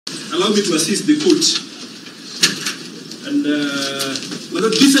allow me to assist the court. And my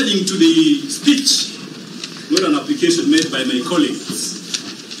Lord, listening to the speech, not an application made by my colleagues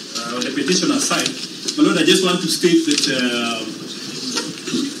on the petitioner side, my Lord, I just want to state that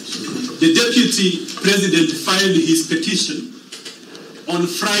the Deputy President filed his petition on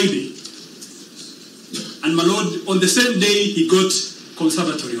Friday. And my Lord, on the same day, he got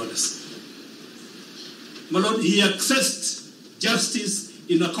conservatory orders. My Lord, he accessed justice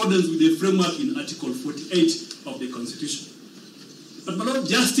in accordance with the framework in Article 48 of the Constitution. But my Lord,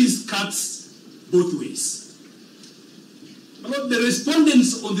 justice cuts both ways. My Lord, the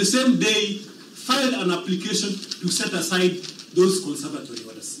respondents on the same day filed an application to set aside those conservatory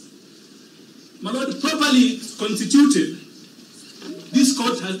orders. My Lord, properly constituted, this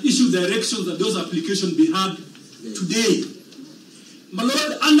court has issued directions that those applications be heard today. My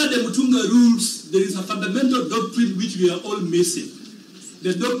Lord, under the Mutunga rules, there is a fundamental doctrine which we are all missing.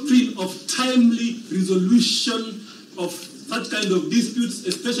 The doctrine of timely resolution of such kind of disputes,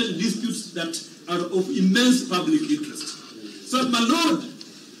 especially disputes that are of immense public interest. So, my Lord,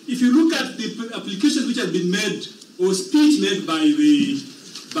 if you look at the application which has been made, or speech made by the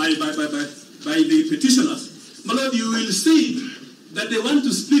petitioners, my Lord, you will see that they want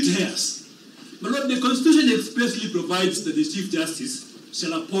to split hairs. My Lord, the Constitution expressly provides that the Chief Justice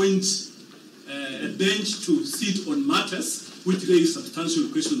shall appoint a bench to sit on matters which raise substantial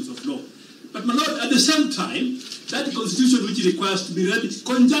questions of law. But my Lord, at the same time, that Constitution which requires to be read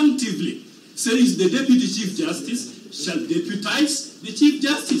conjunctively says the Deputy Chief Justice shall deputize the Chief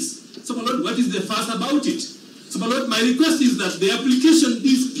Justice. So my Lord, what is the fuss about it? So my Lord, my request is that the application,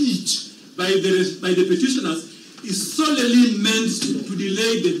 this speech by the petitioners is solely meant to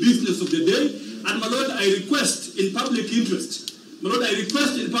delay the business of the day. And my Lord, I request in public interest, my Lord, I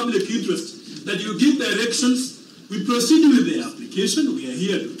request in public interest that you give directions. We proceed with the application. We are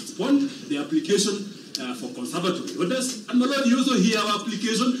here to respond the application for conservatory orders. And my Lord, you also hear our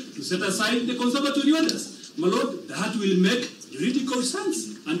application to set aside the conservatory orders. My Lord, that will make juridical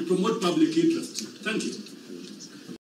sense and promote public interest. Thank you.